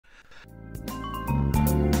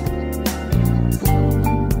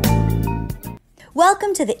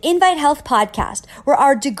Welcome to the Invite Health podcast, where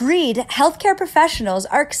our degreed healthcare professionals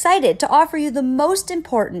are excited to offer you the most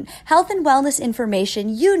important health and wellness information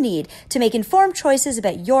you need to make informed choices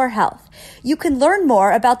about your health. You can learn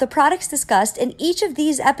more about the products discussed in each of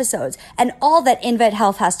these episodes and all that Invite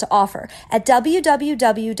Health has to offer at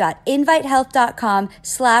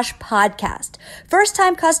www.invitehealth.com/podcast.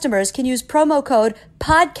 First-time customers can use promo code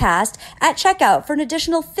podcast at checkout for an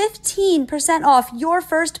additional 15% off your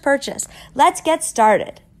first purchase. Let's get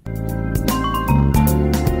started.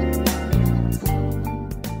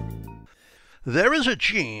 There is a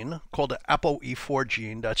gene called the ApoE4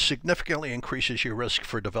 gene that significantly increases your risk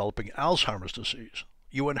for developing Alzheimer's disease.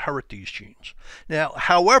 You inherit these genes. Now,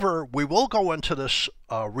 however, we will go into this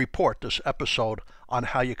this episode on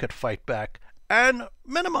how you could fight back and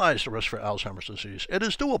minimize the risk for Alzheimer's disease. It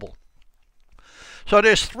is doable. So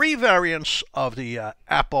there's 3 variants of the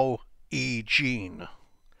ApoE gene.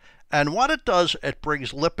 And what it does, it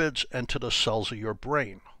brings lipids into the cells of your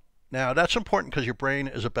brain. Now, that's important because your brain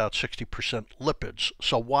is about 60% lipids.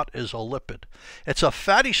 So what is a lipid? It's a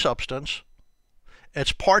fatty substance.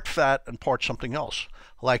 It's part fat and part something else,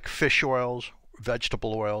 like fish oils,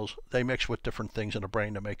 vegetable oils. They mix with different things in the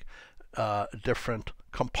brain to make different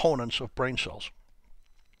components of brain cells.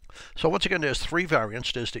 So once again, there's 3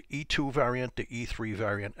 variants. There's the E2 variant, the E3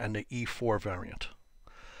 variant, and the E4 variant.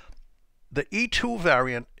 The E2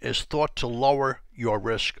 variant is thought to lower your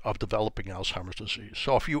risk of developing Alzheimer's disease.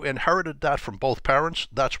 So if you inherited that from both parents,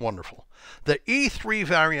 that's wonderful. The E3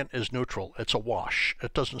 variant is neutral. It's a wash.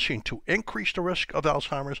 It doesn't seem to increase the risk of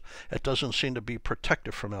Alzheimer's. It doesn't seem to be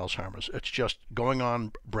protective from Alzheimer's. It's just going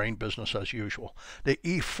on brain business as usual. The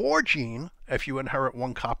E4 gene, if you inherit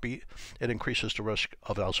one copy, it increases the risk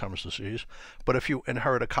of Alzheimer's disease. But if you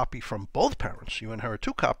inherit a copy from both parents, you inherit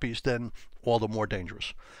 2 copies, then all the more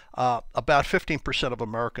dangerous. About 15% of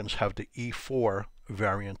Americans have the E4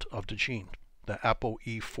 variant of the gene, the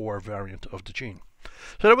ApoE4 variant of the gene.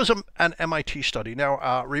 So there was an MIT study.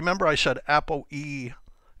 Now, remember I said ApoE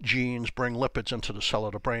genes bring lipids into the cell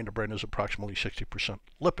of the brain. The brain is approximately 60%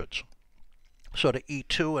 lipids. So the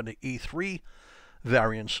E2 and the E3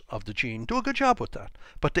 variants of the gene do a good job with that.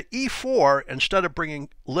 But the E4, instead of bringing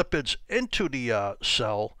lipids into the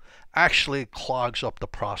cell, actually clogs up the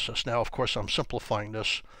process. Now, of course, I'm simplifying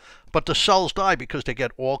this, but the cells die because they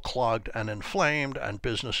get all clogged and inflamed, and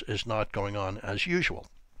business is not going on as usual.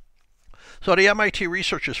 So the MIT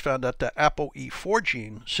researchers found that the ApoE4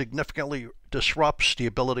 gene significantly disrupts the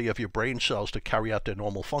ability of your brain cells to carry out their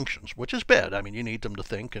normal functions, which is bad. I mean, you need them to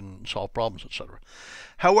think and solve problems, etc.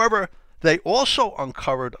 However, they also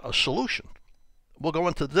uncovered a solution. We'll go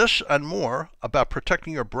into this and more about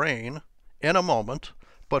protecting your brain in a moment,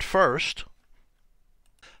 but first,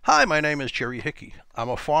 hi, my name is Jerry Hickey. I'm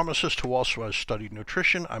a pharmacist who also has studied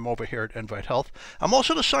nutrition. I'm over here at Invite Health. I'm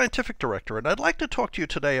also the scientific director, and I'd like to talk to you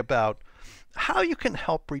today about how you can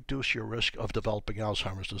help reduce your risk of developing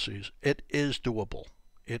Alzheimer's disease. It is doable.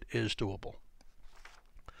 It is doable.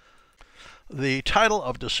 The title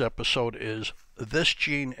of this episode is This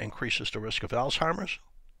Gene Increases the Risk of Alzheimer's,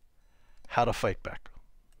 How to Fight Back.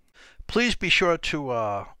 Please be sure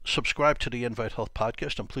to subscribe to the Invite Health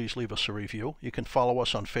podcast, and please leave us a review. You can follow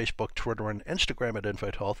us on Facebook, Twitter, and Instagram at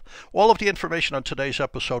Invite Health. All of the information on today's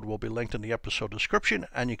episode will be linked in the episode description,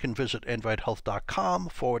 and you can visit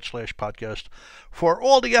invitehealth.com/podcast for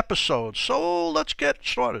all the episodes. So let's get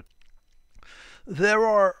started. There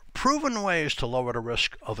are proven ways to lower the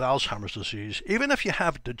risk of Alzheimer's disease, even if you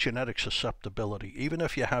have the genetic susceptibility, even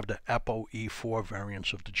if you have the ApoE4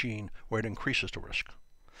 variants of the gene where it increases the risk.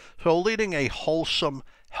 So leading a wholesome,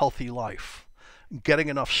 healthy life, getting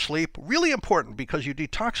enough sleep, really important because you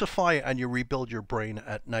detoxify and you rebuild your brain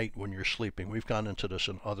at night when you're sleeping. We've gone into this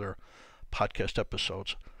in other podcast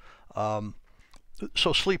episodes. So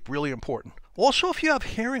sleep, really important. Also, if you have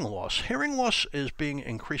hearing loss is being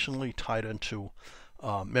increasingly tied into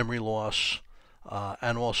memory loss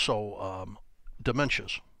and also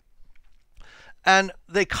dementias. And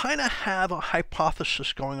they kind of have a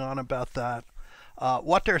hypothesis going on about that.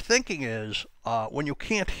 What they're thinking is when you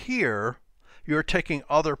can't hear, you're taking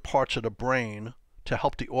other parts of the brain to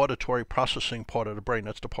help the auditory processing part of the brain.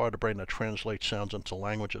 That's the part of the brain that translates sounds into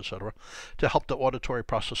language, etc. To help the auditory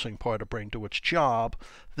processing part of the brain do its job.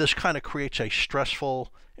 This kind of creates a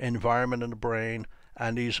stressful environment in the brain,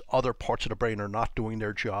 and these other parts of the brain are not doing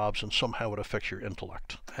their jobs, and somehow it affects your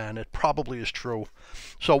intellect. And it probably is true.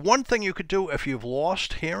 So one thing you could do if you've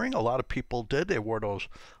lost hearing, a lot of people did, they wore those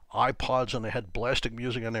iPods and they had blasting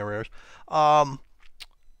music in their ears,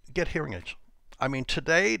 get hearing aids. I mean,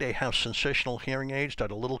 today they have sensational hearing aids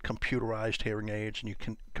that are little computerized hearing aids, and you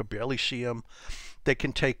can barely see them. They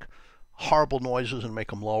can take horrible noises and make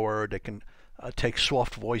them lower. They can take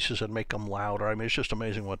soft voices and make them louder. I mean, it's just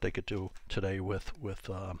amazing what they could do today with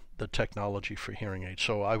the technology for hearing aids.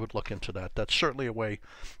 So I would look into that. That's certainly a way,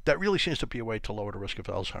 that really seems to be a way to lower the risk of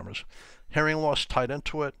Alzheimer's. Hearing loss tied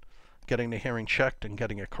into it, getting the hearing checked and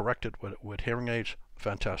getting it corrected with hearing aids,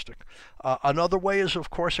 fantastic. Another way is,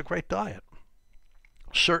 of course, a great diet.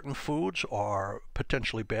 Certain foods are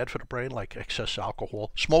potentially bad for the brain, like excess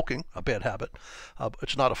alcohol, smoking, a bad habit.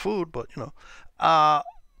 It's not a food, but a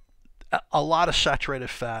lot of saturated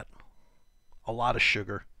fat, a lot of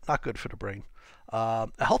sugar, not good for the brain. A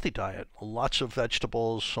healthy diet, lots of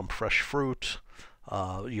vegetables, some fresh fruit,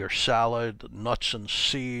 your salad, nuts and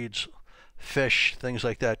seeds, fish, things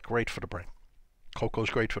like that, great for the brain. Cocoa's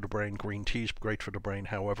great for the brain. Green tea's great for the brain.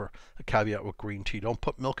 However, a caveat with green tea, don't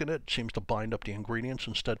put milk in it. It seems to bind up the ingredients.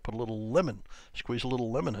 Instead, put a little lemon. Squeeze a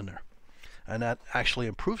little lemon in there. And that actually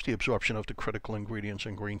improves the absorption of the critical ingredients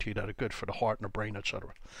in green tea that are good for the heart and the brain,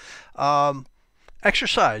 etc.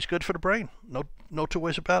 Exercise, good for the brain. No two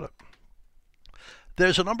ways about it.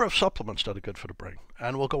 There's a number of supplements that are good for the brain,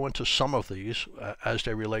 and we'll go into some of these as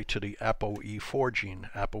they relate to the ApoE4 gene.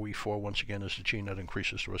 ApoE4, once again, is the gene that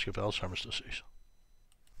increases the risk of Alzheimer's disease.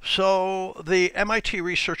 So the MIT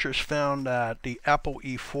researchers found that the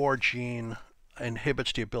ApoE4 gene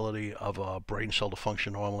inhibits the ability of a brain cell to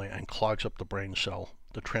function normally and clogs up the brain cell,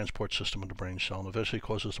 the transport system of the brain cell, and eventually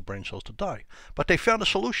causes the brain cells to die. But they found a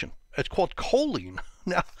solution. It's called choline.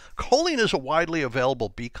 Now, choline is a widely available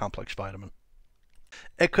B complex vitamin.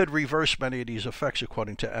 It could reverse many of these effects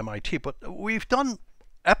according to MIT, but we've done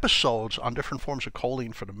episodes on different forms of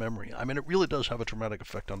choline for the memory. I mean, it really does have a dramatic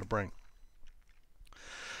effect on the brain.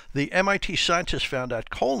 The MIT scientists found that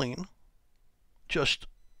choline just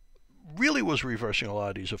really was reversing a lot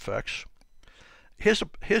of these effects. Here's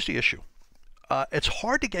the issue. It's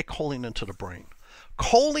hard to get choline into the brain.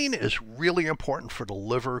 Choline is really important for the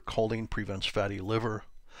liver. Choline prevents fatty liver.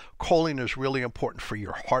 Choline is really important for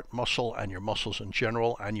your heart muscle and your muscles in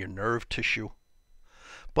general and your nerve tissue.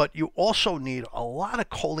 But you also need a lot of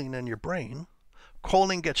choline in your brain.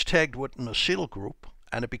 Choline gets tagged with an acetyl group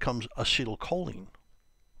and it becomes acetylcholine.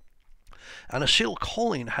 And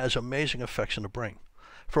acetylcholine has amazing effects in the brain.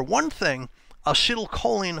 For one thing,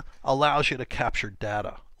 acetylcholine allows you to capture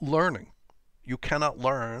data, learning. You cannot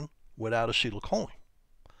learn without acetylcholine.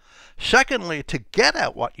 Secondly, to get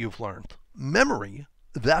at what you've learned, memory,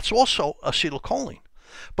 that's also acetylcholine.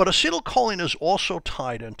 But acetylcholine is also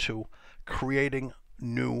tied into creating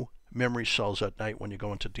new memory cells at night when you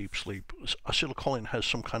go into deep sleep. Acetylcholine has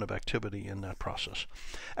some kind of activity in that process.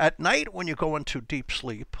 At night when you go into deep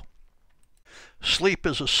sleep, sleep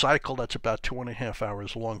is a cycle that's about 2.5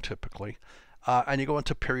 hours long typically, and you go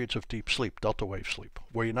into periods of deep sleep, delta wave sleep,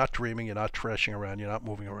 where you're not dreaming, you're not trashing around, you're not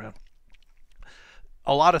moving around.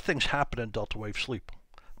 A lot of things happen in delta wave sleep.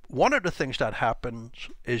 One of the things that happens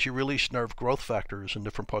is you release nerve growth factors in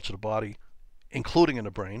different parts of the body, including in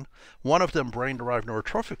the brain. One of them, brain-derived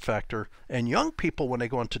neurotrophic factor, and young people, when they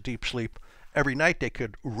go into deep sleep, every night they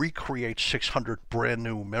could recreate 600 brand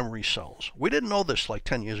new memory cells. We didn't know this like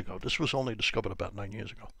 10 years ago. This was only discovered about 9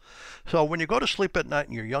 years ago. So when you go to sleep at night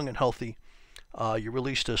and you're young and healthy, you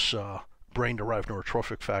release this brain-derived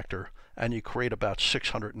neurotrophic factor, and you create about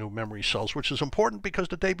 600 new memory cells, which is important because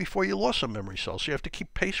the day before you lost some memory cells. So you have to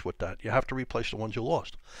keep pace with that. You have to replace the ones you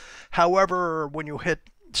lost. However, when you hit,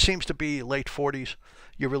 seems to be late 40s,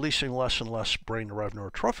 you're releasing less and less brain-derived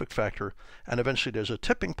neurotrophic factor, and eventually there's a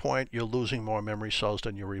tipping point. You're losing more memory cells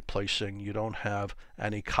than you're replacing. You don't have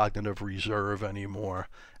any cognitive reserve anymore,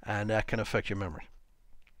 and that can affect your memory.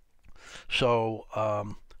 So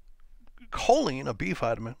choline, a B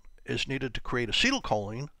vitamin, is needed to create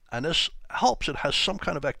acetylcholine, and this helps. It has some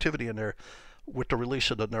kind of activity in there with the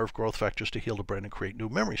release of the nerve growth factors to heal the brain and create new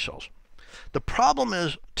memory cells. The problem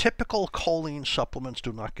is typical choline supplements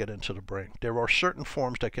do not get into the brain. There are certain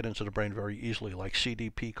forms that get into the brain very easily, like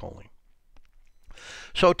CDP choline.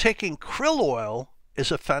 So taking krill oil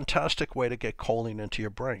is a fantastic way to get choline into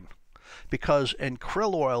your brain, because in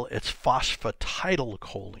krill oil it's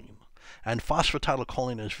phosphatidylcholine, and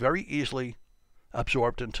phosphatidylcholine is very easily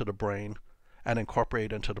absorbed into the brain and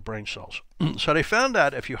incorporated into the brain cells. So they found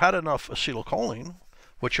that if you had enough acetylcholine,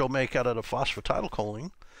 which you'll make out of the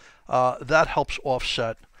phosphatidylcholine, that helps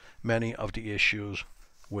offset many of the issues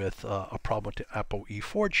with a problem with the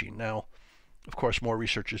ApoE4 gene. Now, of course, more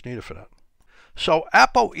research is needed for that. So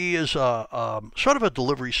ApoE is sort of a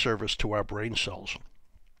delivery service to our brain cells.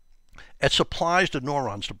 It supplies the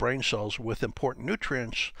neurons, the brain cells, with important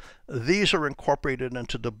nutrients. These are incorporated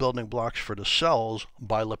into the building blocks for the cell's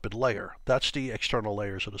bilipid layer. That's the external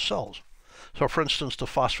layers of the cells. So for instance, the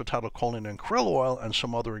phosphatidylcholine in krill oil and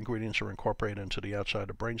some other ingredients are incorporated into the outside of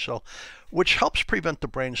the brain cell, which helps prevent the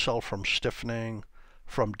brain cell from stiffening,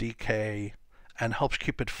 from decay, and helps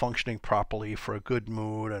keep it functioning properly for a good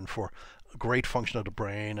mood and for great function of the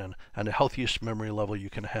brain and the healthiest memory level you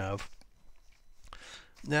can have.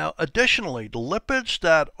 Now, additionally, the lipids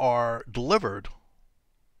that are delivered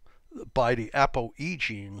by the ApoE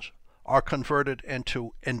genes are converted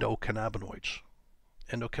into endocannabinoids.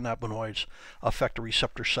 Endocannabinoids affect a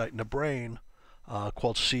receptor site in the brain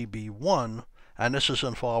called CB1, and this is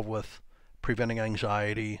involved with preventing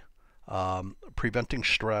anxiety, preventing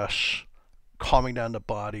stress, calming down the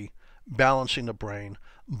body, balancing the brain,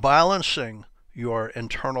 balancing your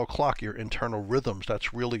internal clock, your internal rhythms.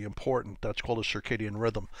 That's really important. That's called a circadian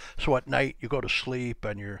rhythm. So at night you go to sleep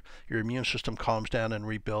and your immune system calms down and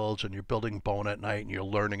rebuilds, and you're building bone at night and you're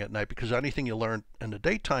learning at night, because anything you learn in the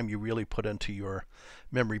daytime you really put into your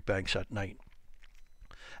memory banks at night.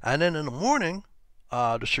 And then in the morning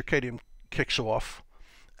the circadian kicks off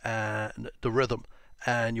and the rhythm,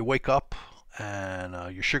 and you wake up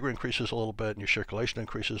and your sugar increases a little bit, and your circulation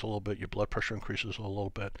increases a little bit, your blood pressure increases a little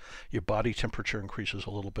bit, your body temperature increases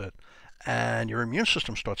a little bit, and your immune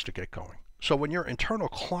system starts to get going. So when your internal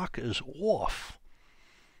clock is off,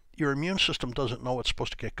 your immune system doesn't know it's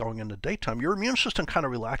supposed to get going in the daytime. Your immune system kind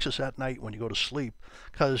of relaxes at night when you go to sleep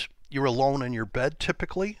because you're alone in your bed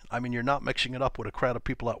typically. I mean, you're not mixing it up with a crowd of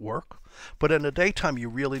people at work. But in the daytime, you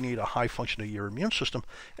really need a high function of your immune system.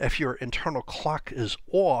 If your internal clock is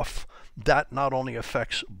off, that not only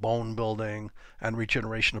affects bone building and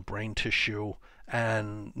regeneration of brain tissue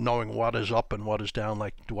and knowing what is up and what is down,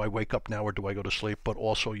 like do I wake up now or do I go to sleep, but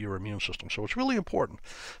also your immune system. So it's really important.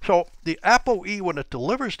 So the ApoE, when it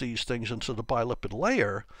delivers these things into the bilipid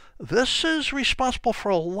layer, this is responsible for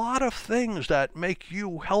a lot of things that make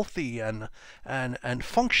you healthy and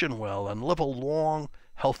function well and live a long,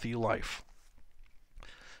 healthy life.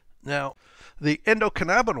 Now, the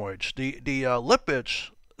endocannabinoids, the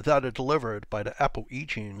lipids that are delivered by the ApoE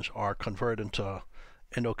genes are converted into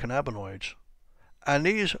endocannabinoids, and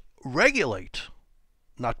these regulate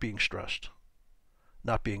not being stressed,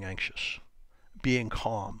 not being anxious, being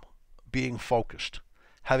calm, being focused,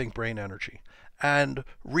 having brain energy, and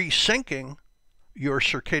resyncing your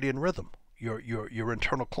circadian rhythm, your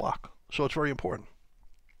internal clock. So it's very important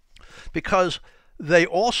because they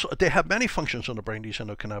have many functions in the brain, these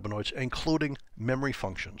endocannabinoids, including memory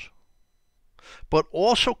functions, but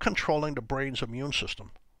also controlling the brain's immune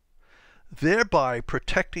system, thereby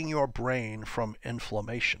protecting your brain from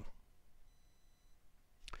inflammation.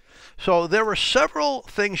 So there are several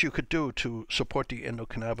things you could do to support the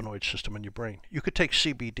endocannabinoid system in your brain. You could take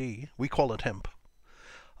CBD, we call it hemp.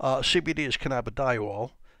 CBD is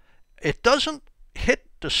cannabidiol. It doesn't hit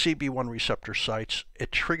the CB1 receptor sites,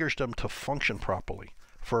 it triggers them to function properly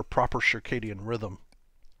for a proper circadian rhythm.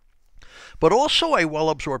 But also a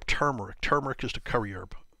well-absorbed turmeric. Turmeric is the curry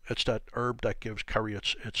herb. It's that herb that gives curry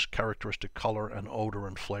its characteristic color and odor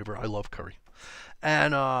and flavor. I love curry.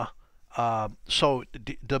 And so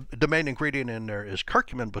the main ingredient in there is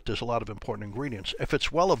curcumin, but there's a lot of important ingredients. If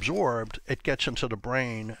it's well absorbed, it gets into the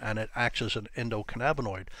brain and it acts as an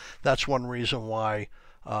endocannabinoid. That's one reason why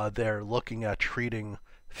they're looking at treating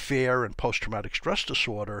fear and post-traumatic stress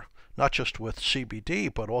disorder, not just with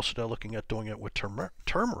CBD, but also they're looking at doing it with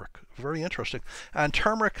turmeric. Very interesting. And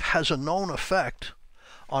turmeric has a known effect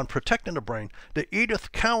on protecting the brain. The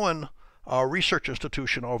Edith Cowan Research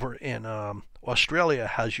Institution over in Australia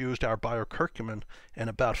has used our biocurcumin in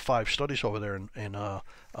about 5 studies over there in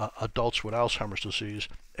adults with Alzheimer's disease.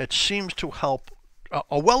 It seems to help,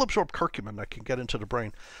 a well-absorbed curcumin that can get into the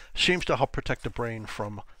brain seems to help protect the brain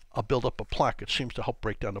from a buildup of plaque. It seems to help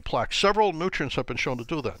break down the plaque. Several nutrients have been shown to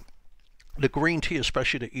do that. The green tea,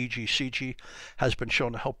 especially the EGCG, has been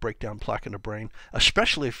shown to help break down plaque in the brain,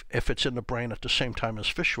 especially if it's in the brain at the same time as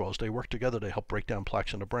fish oils. They work together, they help break down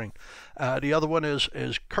plaques in the brain. The other one is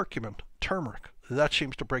curcumin, turmeric. That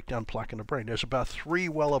seems to break down plaque in the brain. There's about 3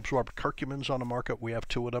 well-absorbed curcumins on the market. We have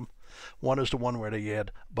 2 of them. One is the one where they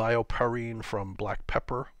add bioperine from black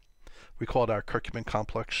pepper. We call it our curcumin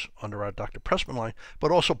complex under our Dr. Pressman line,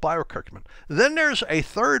 but also biocurcumin. Then there's a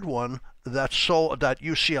third one that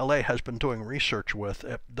UCLA has been doing research with.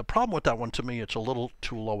 The problem with that one, to me, it's a little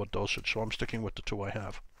too low a dosage, so I'm sticking with the 2 I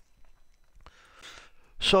have.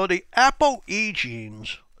 So the ApoE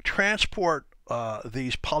genes transport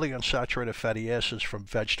these polyunsaturated fatty acids from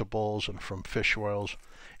vegetables and from fish oils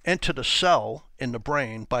into the cell in the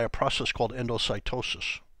brain by a process called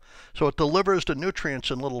endocytosis. So it delivers the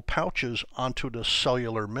nutrients in little pouches onto the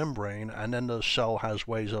cellular membrane, and then the cell has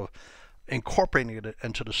ways of incorporating it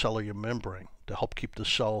into the cellular membrane to help keep the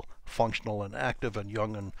cell functional and active and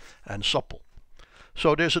young and supple.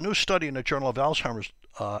 So there's a new study in the Journal of Alzheimer's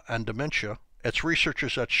and Dementia. It's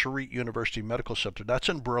researchers at Charité University Medical Center. That's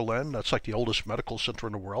in Berlin. That's like the oldest medical center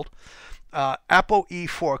in the world.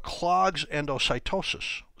 ApoE4 clogs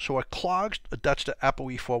endocytosis. So it clogs, that's the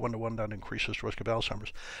ApoE4, the one that increases the risk of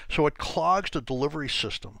Alzheimer's. So it clogs the delivery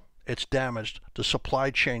system. It's damaged. The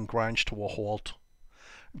supply chain grinds to a halt.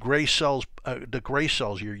 Gray cells,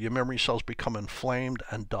 your memory cells become inflamed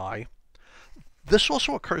and die. This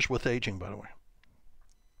also occurs with aging, by the way.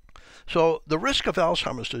 So the risk of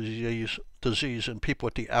Alzheimer's disease in people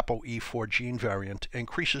with the ApoE4 gene variant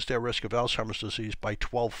increases their risk of Alzheimer's disease by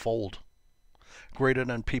 12-fold, greater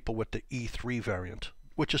than people with the E3 variant,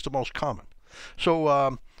 which is the most common.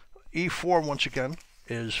 So E4, once again,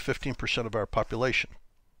 is 15% of our population.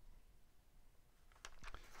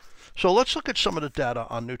 So let's look at some of the data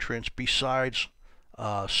on nutrients besides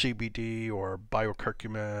CBD or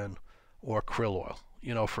biocurcumin or krill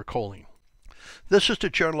oil, for choline. This is the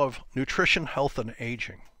Journal of Nutrition, Health, and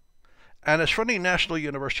Aging. And it's from the National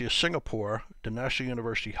University of Singapore, the National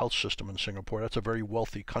University Health System in Singapore. That's a very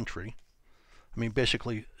wealthy country. I mean,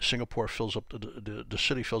 basically, Singapore fills up, the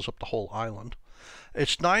city fills up the whole island.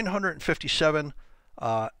 It's 957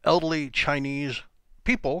 elderly Chinese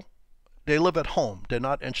people. They live at home. They're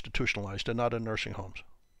not institutionalized. They're not in nursing homes.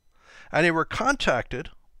 And they were contacted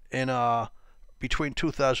in between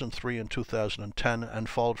 2003 and 2010 and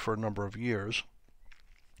followed for a number of years.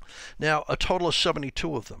 Now, a total of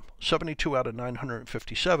 72 of them, 72 out of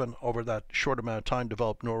 957 over that short amount of time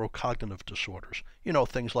developed neurocognitive disorders.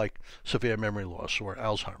 Things like severe memory loss or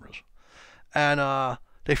Alzheimer's. And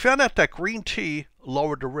they found out that green tea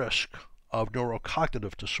lowered the risk of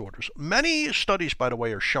neurocognitive disorders. Many studies, by the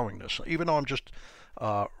way, are showing this. Even though I'm just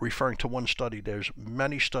referring to one study, there's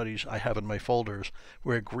many studies I have in my folders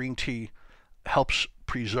where green tea helps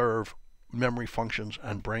preserve memory functions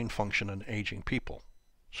and brain function in aging people.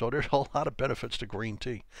 So there's a lot of benefits to green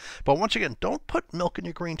tea. But once again, don't put milk in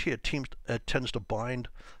your green tea. It tends to bind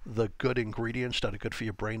the good ingredients that are good for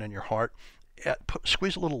your brain and your heart.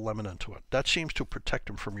 Squeeze a little lemon into it. That seems to protect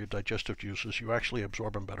them from your digestive juices. You actually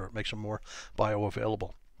absorb them better. It makes them more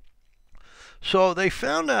bioavailable. So they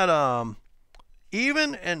found that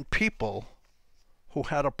even in people who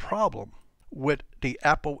had a problem with the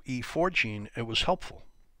ApoE4 gene, it was helpful.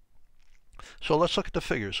 So let's look at the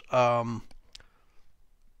figures.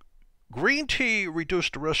 Green tea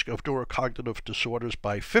reduced the risk of neurocognitive disorders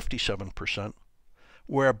by 57%,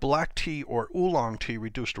 where black tea or oolong tea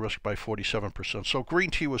reduced the risk by 47%. So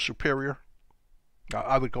green tea was superior.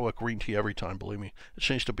 I would go with green tea every time, believe me. It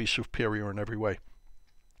seems to be superior in every way.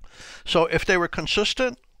 So if they were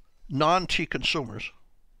consistent non-tea consumers,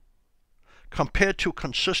 compared to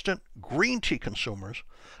consistent green tea consumers,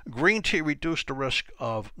 green tea reduced the risk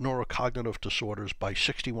of neurocognitive disorders by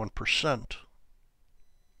 61%.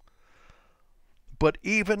 But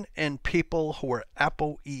even in people who are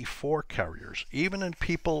ApoE4 carriers, even in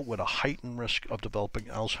people with a heightened risk of developing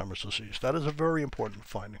Alzheimer's disease, that is a very important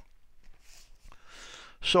finding.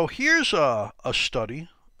 So here's a study.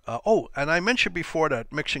 And I mentioned before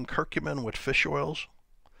that mixing curcumin with fish oils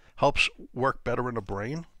helps work better in the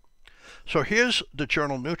brain. So here's the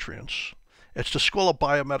journal Nutrients. It's the School of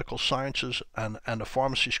Biomedical Sciences and the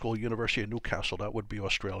Pharmacy School, University of Newcastle, that would be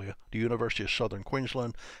Australia, the University of Southern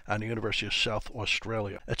Queensland, and the University of South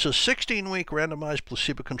Australia. It's a 16-week randomized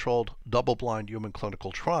placebo-controlled double-blind human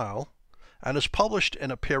clinical trial, and is published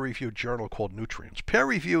in a peer-reviewed journal called Nutrients.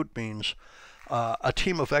 Peer-reviewed means a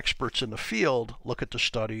team of experts in the field look at the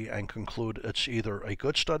study and conclude it's either a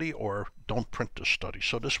good study or don't print the study.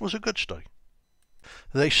 So this was a good study.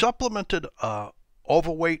 They supplemented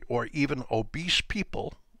overweight or even obese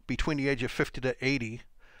people between the age of 50 to 80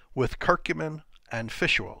 with curcumin and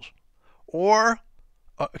fish oils, or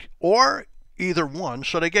either one.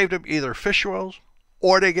 So they gave them either fish oils,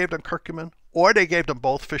 or they gave them curcumin, or they gave them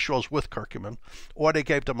both fish oils with curcumin, or they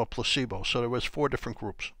gave them a placebo. So there was 4 different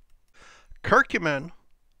groups. Curcumin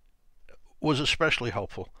was especially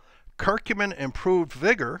helpful. Curcumin improved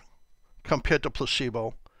vigor compared to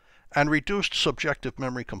placebo and reduced subjective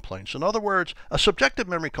memory complaints. In other words, a subjective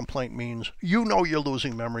memory complaint means you know you're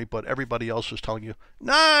losing memory, but everybody else is telling you,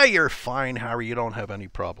 nah, you're fine, Harry, you don't have any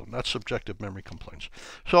problem. That's subjective memory complaints.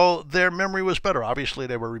 So their memory was better. Obviously,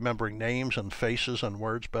 they were remembering names and faces and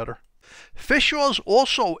words better. Fish oils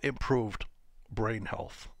also improved brain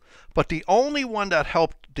health, but the only one that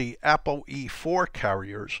helped the ApoE4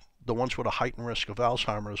 carriers, the ones with a heightened risk of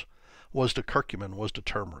Alzheimer's, was the curcumin, was the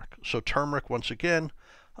turmeric. So turmeric, once again,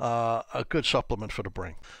 a good supplement for the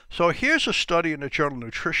brain. So here's a study in the journal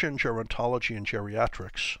Nutrition, Gerontology, and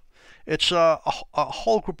Geriatrics. It's a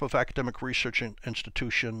whole group of academic research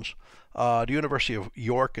institutions, the University of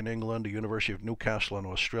York in England, the University of Newcastle in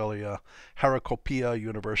Australia, Heracopia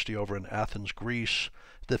University over in Athens, Greece,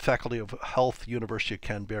 the Faculty of Health, University of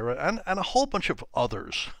Canberra, and a whole bunch of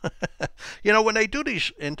others. You know, when they do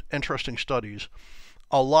these interesting studies,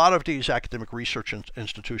 a lot of these academic research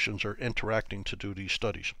institutions are interacting to do these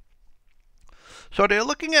studies. So they're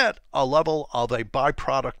looking at a level of a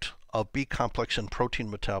byproduct of B complex and protein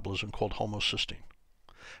metabolism called homocysteine.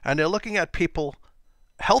 And they're looking at people,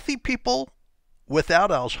 healthy people without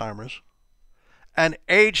Alzheimer's, and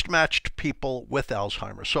age-matched people with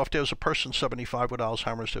Alzheimer's. So if there's a person 75 with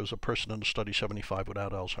Alzheimer's, there was a person in the study 75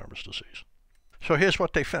 without Alzheimer's disease. So here's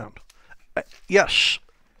what they found. Yes,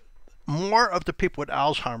 more of the people with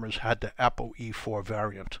Alzheimer's had the ApoE4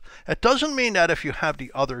 variant. It doesn't mean that if you have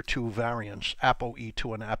the other two variants,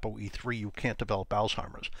 ApoE2 and ApoE3, you can't develop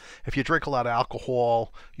Alzheimer's. If you drink a lot of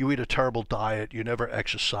alcohol, you eat a terrible diet, you never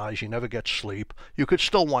exercise, you never get sleep, you could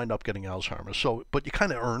still wind up getting Alzheimer's. So, but you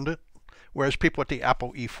kind of earned it. Whereas people with the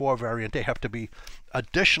ApoE4 variant, they have to be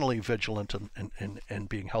additionally vigilant in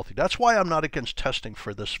being healthy. That's why I'm not against testing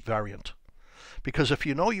for this variant. Because if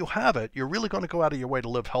you know you have it, you're really going to go out of your way to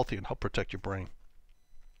live healthy and help protect your brain.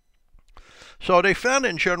 So they found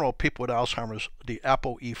in general people with Alzheimer's, the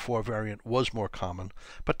ApoE4 variant was more common,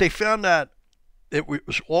 but they found that it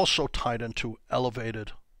was also tied into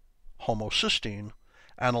elevated homocysteine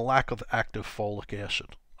and a lack of active folic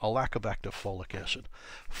acid.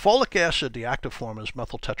 Folic acid, the active form, is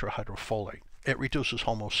methyl tetrahydrofolate. It reduces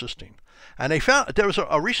homocysteine. And they found, there was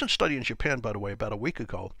a recent study in Japan, by the way, about a week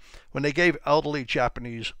ago, when they gave elderly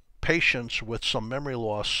Japanese patients with some memory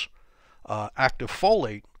loss active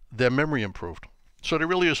folate, their memory improved. So there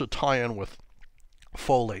really is a tie-in with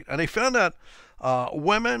folate. And they found that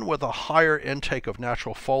women with a higher intake of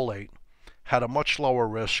natural folate had a much lower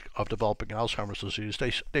risk of developing Alzheimer's disease.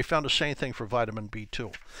 They found the same thing for vitamin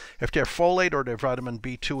B2. If their folate or their vitamin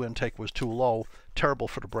B2 intake was too low, terrible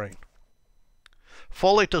for the brain.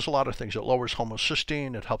 Folate does a lot of things. It lowers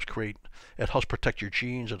homocysteine. It helps protect your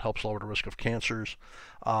genes. It helps lower the risk of cancers.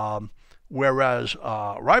 Whereas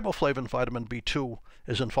riboflavin, vitamin B2,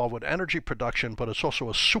 is involved with energy production, but it's also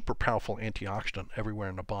a super powerful antioxidant everywhere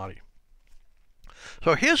in the body.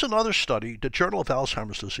 So here's another study, the Journal of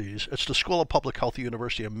Alzheimer's Disease. It's the School of Public Health,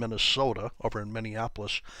 University of Minnesota, over in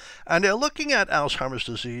Minneapolis. And they're looking at Alzheimer's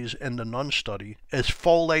disease in the NUN study. Is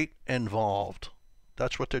folate involved?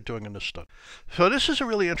 That's what they're doing in this study. So this is a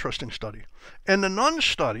really interesting study. In the NUN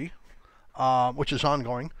study, which is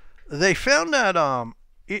ongoing, they found that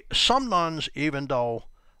some nuns, even though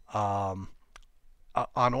on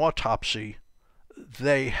autopsy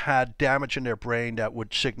they had damage in their brain that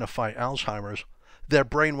would signify Alzheimer's, their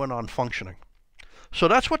brain went on functioning. So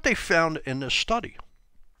that's what they found in this study.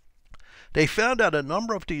 They found that a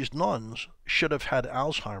number of these nuns should have had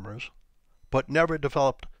Alzheimer's, but never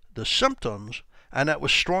developed the symptoms, and that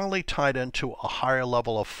was strongly tied into a higher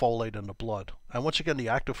level of folate in the blood. And once again, the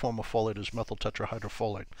active form of folate is methyl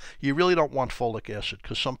tetrahydrofolate. You really don't want folic acid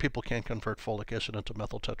because some people can't convert folic acid into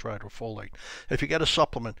methyl tetrahydrofolate. If you get a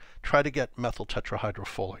supplement, try to get methyl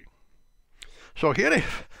tetrahydrofolate. So here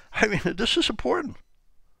this is important.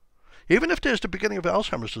 Even if there's the beginning of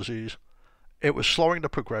Alzheimer's disease, it was slowing the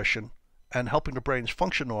progression and helping the brains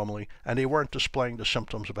function normally, and they weren't displaying the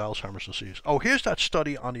symptoms of Alzheimer's disease. Oh, here's that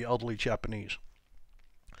study on the elderly Japanese.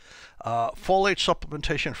 Folate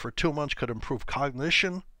supplementation for 2 months could improve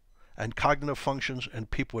cognition and cognitive functions in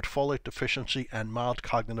people with folate deficiency and mild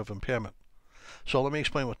cognitive impairment. So let me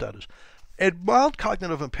explain what that is. In mild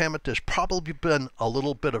cognitive impairment, there's probably been a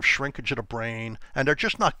little bit of shrinkage of the brain, and they're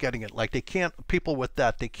just not getting it. Like people with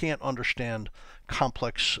that, they can't understand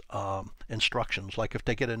complex instructions. Like if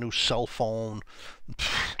they get a new cell phone,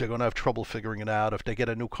 they're going to have trouble figuring it out. If they get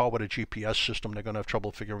a new car with a GPS system, they're going to have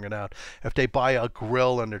trouble figuring it out. If they buy a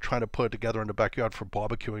grill and they're trying to put it together in the backyard for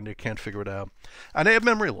barbecuing, they can't figure it out. And they have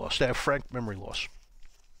memory loss. They have frank memory loss.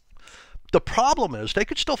 The problem is they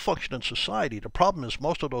could still function in society. The problem is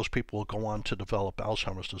most of those people will go on to develop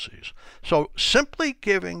Alzheimer's disease. So simply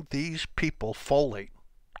giving these people folate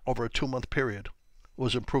over a 2-month period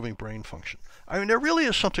was improving brain function. I mean, there really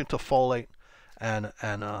is something to folate and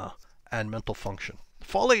mental function.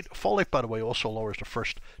 Folate, by the way, also lowers the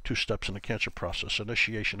first 2 steps in the cancer process,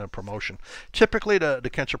 initiation and promotion. Typically, the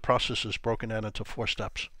cancer process is broken down into 4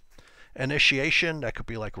 steps. Initiation, that could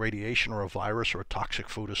be like radiation or a virus or a toxic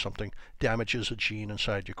food or something, damages a gene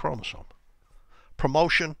inside your chromosome.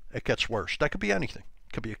 Promotion, it gets worse. That could be anything.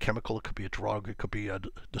 It could be a chemical, it could be a drug, it could be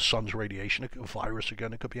the sun's radiation, it could be a virus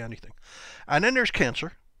again, it could be anything. And then there's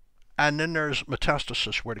cancer, and then there's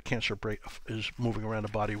metastasis, where the cancer is moving around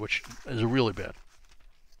the body, which is really bad.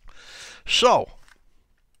 So,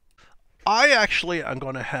 I actually am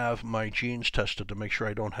going to have my genes tested to make sure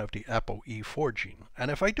I don't have the ApoE4 gene.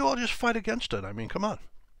 And if I do, I'll just fight against it. I mean, come on.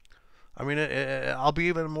 I mean, I'll be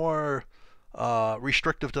even more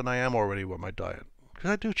restrictive than I am already with my diet. Because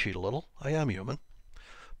I do cheat a little. I am human.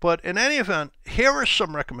 But in any event, here are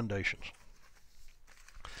some recommendations.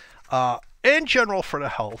 In general, for the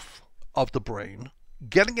health of the brain,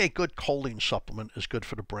 getting a good choline supplement is good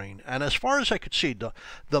for the brain. And as far as I could see,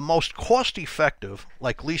 the most cost-effective,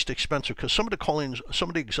 like least expensive, because some of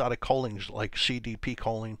the exotic cholines like CDP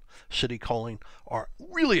choline, citicholine, are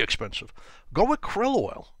really expensive. Go with krill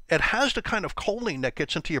oil. It has the kind of choline that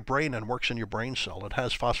gets into your brain and works in your brain cell. It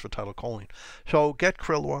has phosphatidylcholine. So get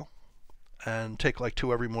krill oil and take like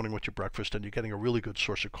 2 every morning with your breakfast, and you're getting a really good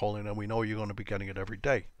source of choline, and we know you're going to be getting it every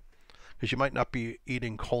day, because you might not be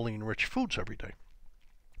eating choline-rich foods every day.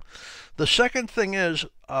 The second thing is,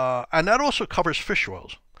 and that also covers fish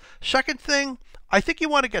oils. Second thing, I think you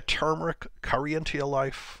want to get turmeric curry into your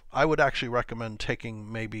life. I would actually recommend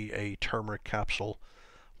taking maybe a turmeric capsule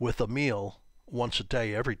with a meal once a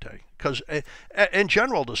day, every day. Because in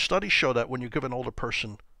general, the studies show that when you give an older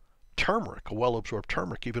person turmeric, a well-absorbed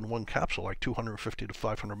turmeric, even one capsule, like 250 to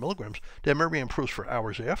 500 milligrams, their memory improves for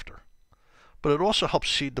hours after. But it also helps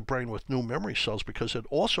seed the brain with new memory cells, because it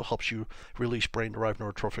also helps you release brain-derived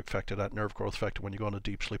neurotrophic factor, that nerve growth factor, when you go into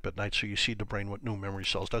deep sleep at night. So you seed the brain with new memory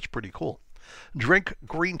cells. That's pretty cool. Drink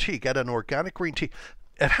green tea. Get an organic green tea.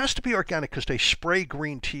 It has to be organic because they spray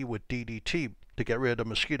green tea with DDT to get rid of the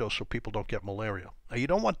mosquitoes so people don't get malaria. Now, you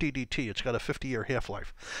don't want DDT. It's got a 50-year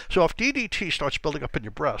half-life. So if DDT starts building up in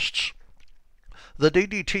your breasts, the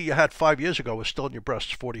DDT you had 5 years ago is still in your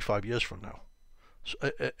breasts 45 years from now.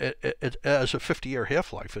 It has a 50-year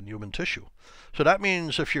half-life in human tissue. So that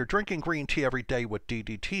means if you're drinking green tea every day with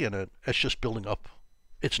DDT in it, it's just building up.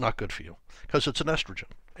 It's not good for you because it's an estrogen.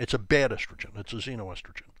 It's a bad estrogen. It's a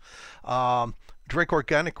xenoestrogen. Drink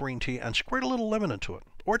organic green tea and squirt a little lemon into it.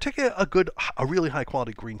 Or take a really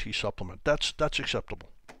high-quality green tea supplement. That's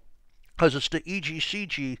acceptable, because it's the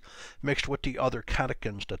EGCG mixed with the other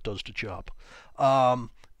catechins that does the job.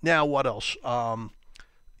 Now, what else?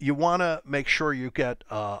 You want to make sure you get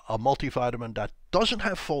a multivitamin that doesn't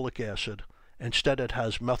have folic acid. Instead, it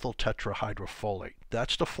has methyl tetrahydrofolate.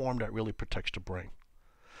 That's the form that really protects the brain.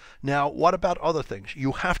 Now, what about other things?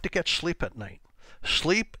 You have to get sleep at night.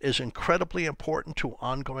 Sleep is incredibly important to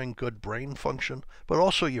ongoing good brain function, but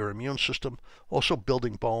also your immune system, also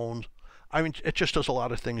building bones. I mean, it just does a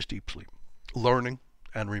lot of things, deep sleep. Learning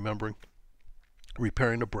and remembering,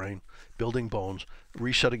 repairing the brain, building bones,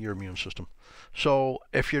 resetting your immune system. So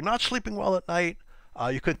if you're not sleeping well at night,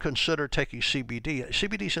 you could consider taking CBD.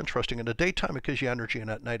 CBD is interesting. In the daytime, it gives you energy, and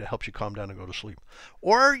at night, it helps you calm down and go to sleep.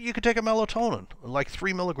 Or you could take a melatonin, like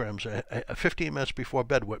 3 milligrams, 15 minutes before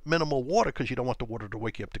bed with minimal water, because you don't want the water to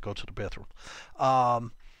wake you up to go to the bathroom.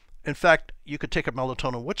 In fact, you could take a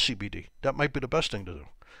melatonin with CBD. That might be the best thing to do.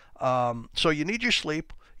 So you need your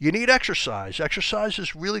sleep. You need exercise. Exercise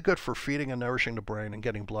is really good for feeding and nourishing the brain and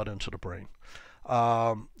getting blood into the brain.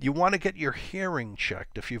 You want to get your hearing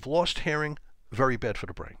checked. If you've lost hearing, very bad for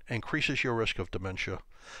the brain. Increases your risk of dementia.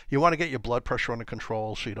 You want to get your blood pressure under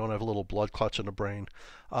control so you don't have little blood clots in the brain.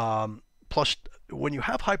 Plus, when you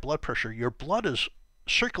have high blood pressure, your blood is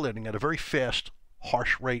circulating at a very fast,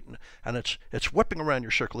 harsh rate, and it's whipping around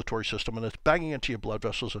your circulatory system, and it's banging into your blood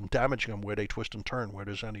vessels and damaging them where they twist and turn, where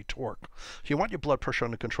there's any torque. So you want your blood pressure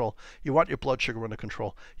under control. You want your blood sugar under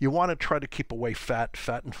control. You want to try to keep away fat.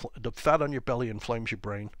 The fat on your belly inflames your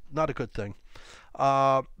brain. Not a good thing.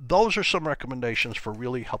 Those are some recommendations for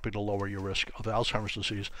really helping to lower your risk of Alzheimer's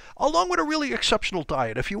disease, along with a really exceptional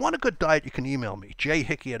diet. If you want a good diet, you can email me,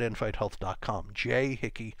 jhickey@infighthealth.com,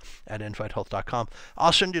 jhickey@infighthealth.com.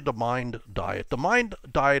 I'll send you the Mind Diet. The Mind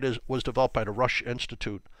Diet was developed by the Rush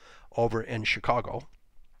Institute over in Chicago.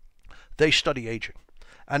 They study aging,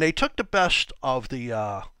 and they took the best of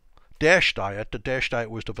the DASH diet. The DASH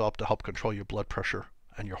diet was developed to help control your blood pressure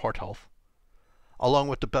and your heart health, along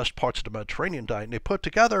with the best parts of the Mediterranean diet, and they put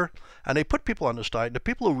together, and they put people on this diet. The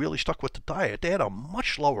people who really stuck with the diet, they had a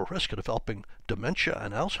much lower risk of developing dementia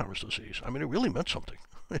and Alzheimer's disease. I mean, it really meant something.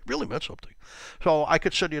 It really meant something. So I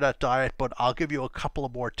could send you that diet, but I'll give you a couple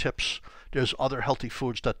of more tips. There's other healthy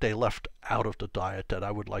foods that they left out of the diet that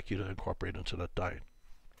I would like you to incorporate into that diet.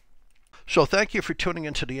 So thank you for tuning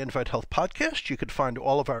into the Invite Health Podcast. You can find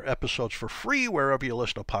all of our episodes for free wherever you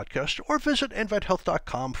listen to podcasts, or visit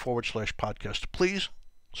invitehealth.com/podcast. Please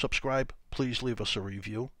subscribe, please leave us a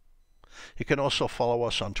review. You can also follow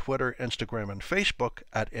us on Twitter, Instagram, and Facebook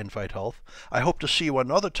at Invite Health. I hope to see you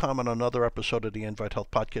another time on another episode of the Invite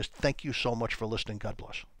Health podcast. Thank you so much for listening. God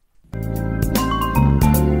bless.